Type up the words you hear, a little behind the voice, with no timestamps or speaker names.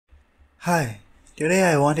Hi, today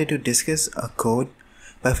I wanted to discuss a quote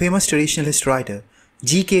by famous traditionalist writer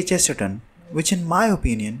G.K. Chesterton, which in my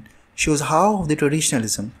opinion shows how the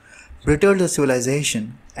traditionalism brittled the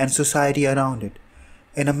civilization and society around it,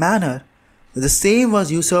 in a manner that the same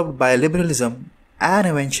was usurped by liberalism and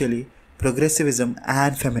eventually progressivism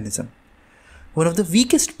and feminism. One of the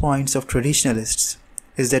weakest points of traditionalists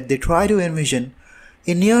is that they try to envision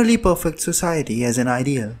a nearly perfect society as an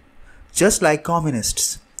ideal, just like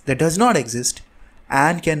communists, that does not exist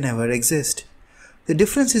and can never exist. The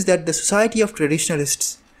difference is that the society of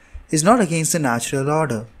traditionalists is not against the natural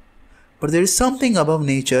order, but there is something above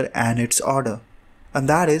nature and its order, and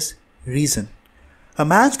that is reason. A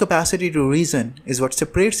man's capacity to reason is what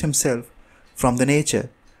separates himself from the nature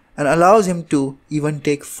and allows him to even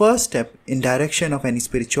take first step in direction of any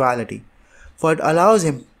spirituality, for it allows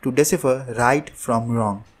him to decipher right from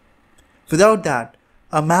wrong. Without that,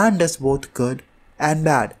 a man does both good and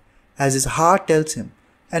bad, as his heart tells him,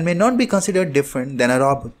 and may not be considered different than a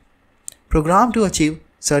robot, programmed to achieve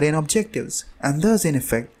certain objectives, and thus in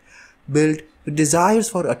effect built with desires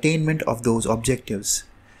for attainment of those objectives.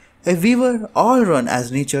 If we were all run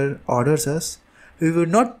as nature orders us, we would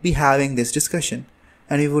not be having this discussion,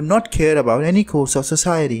 and we would not care about any course of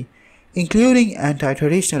society, including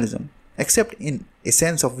anti-traditionalism, except in a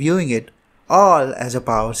sense of viewing it all as a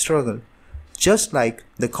power struggle, just like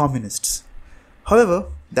the communists. However,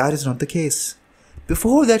 that is not the case.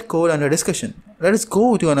 Before that quote under discussion, let us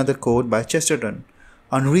go to another quote by Chesterton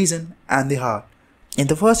on reason and the heart. In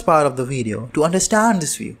the first part of the video, to understand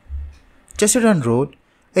this view, Chesterton wrote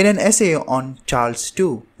in an essay on Charles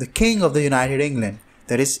II, the King of the United England,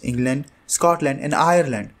 that is England, Scotland and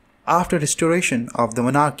Ireland, after restoration of the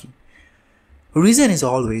monarchy. Reason is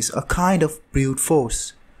always a kind of brute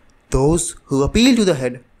force. Those who appeal to the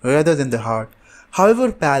head rather than the heart,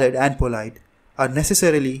 however pallid and polite, are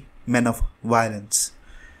necessarily men of violence.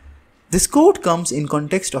 This quote comes in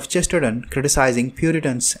context of Chesterton criticizing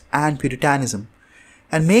Puritans and Puritanism,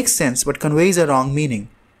 and makes sense but conveys a wrong meaning.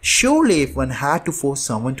 Surely if one had to force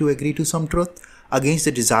someone to agree to some truth against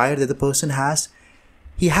the desire that the person has,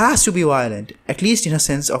 he has to be violent, at least in a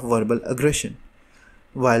sense of verbal aggression.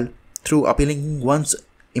 While through appealing one's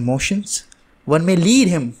emotions, one may lead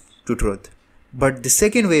him to truth, but the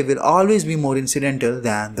second way will always be more incidental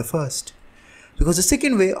than the first. Because the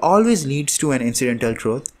second way always leads to an incidental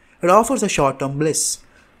truth, it offers a short-term bliss.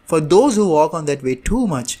 For those who walk on that way too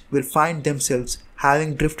much will find themselves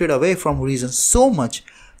having drifted away from reason so much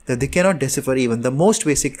that they cannot decipher even the most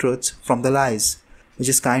basic truths from the lies, which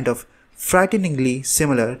is kind of frighteningly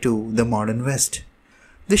similar to the modern West.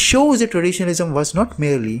 This shows that traditionalism was not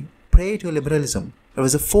merely prey to liberalism, it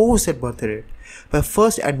was a force that birthed it, by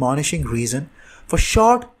first admonishing reason for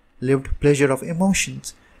short-lived pleasure of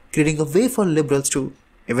emotions, creating a way for liberals to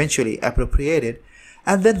eventually appropriate it,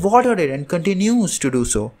 and then watered it and continues to do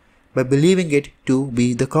so by believing it to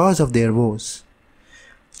be the cause of their woes.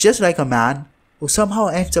 Just like a man who somehow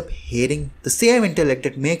ends up hating the same intellect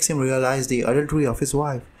that makes him realize the adultery of his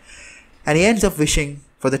wife, and he ends up wishing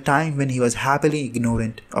for the time when he was happily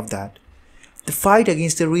ignorant of that. The fight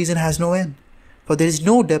against the reason has no end, for there is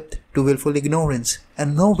no depth to willful ignorance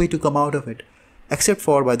and no way to come out of it, except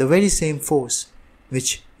for by the very same force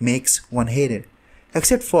which makes one hate it,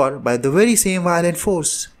 except for by the very same violent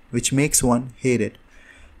force which makes one hate it.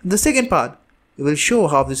 In the second part, we will show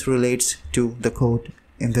how this relates to the quote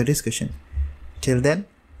in the discussion. Till then,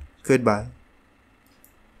 goodbye.